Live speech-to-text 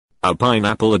A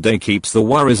pineapple a day keeps the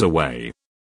worries away.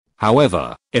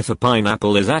 However, if a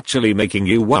pineapple is actually making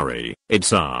you worry,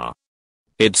 it's a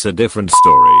different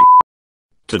story.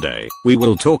 Today, we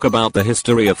will talk about the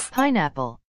history of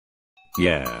pineapple.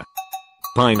 Yeah.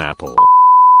 Pineapple.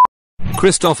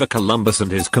 Christopher Columbus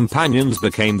and his companions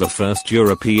became the first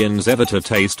Europeans ever to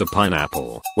taste a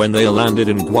pineapple when they landed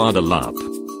in Guadeloupe.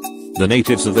 The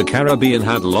natives of the Caribbean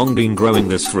had long been growing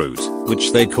this fruit,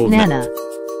 which they called Nana,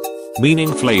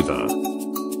 meaning flavor.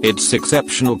 Its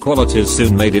exceptional qualities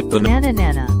soon made it the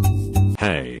nana.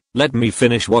 Hey, let me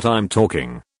finish what I'm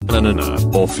talking. Banana,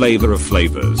 or flavor of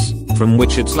flavors, from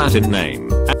which its Latin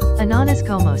name. Ananas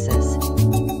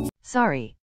comosus.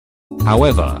 Sorry.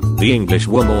 However, the English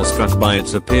were more struck by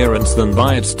its appearance than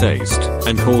by its taste,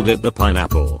 and called it the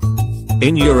pineapple.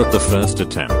 In Europe, the first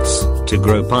attempts to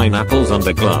grow pineapples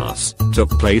under glass took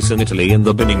place in Italy in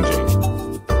the beginning of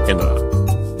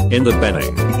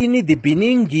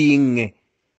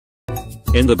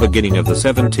the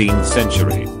 17th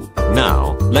century.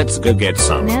 Now, let's go get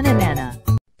some. Nana.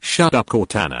 Shut up,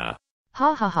 Cortana.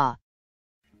 Ha ha ha.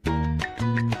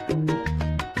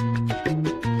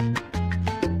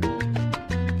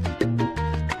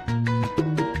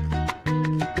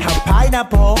 A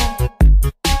pineapple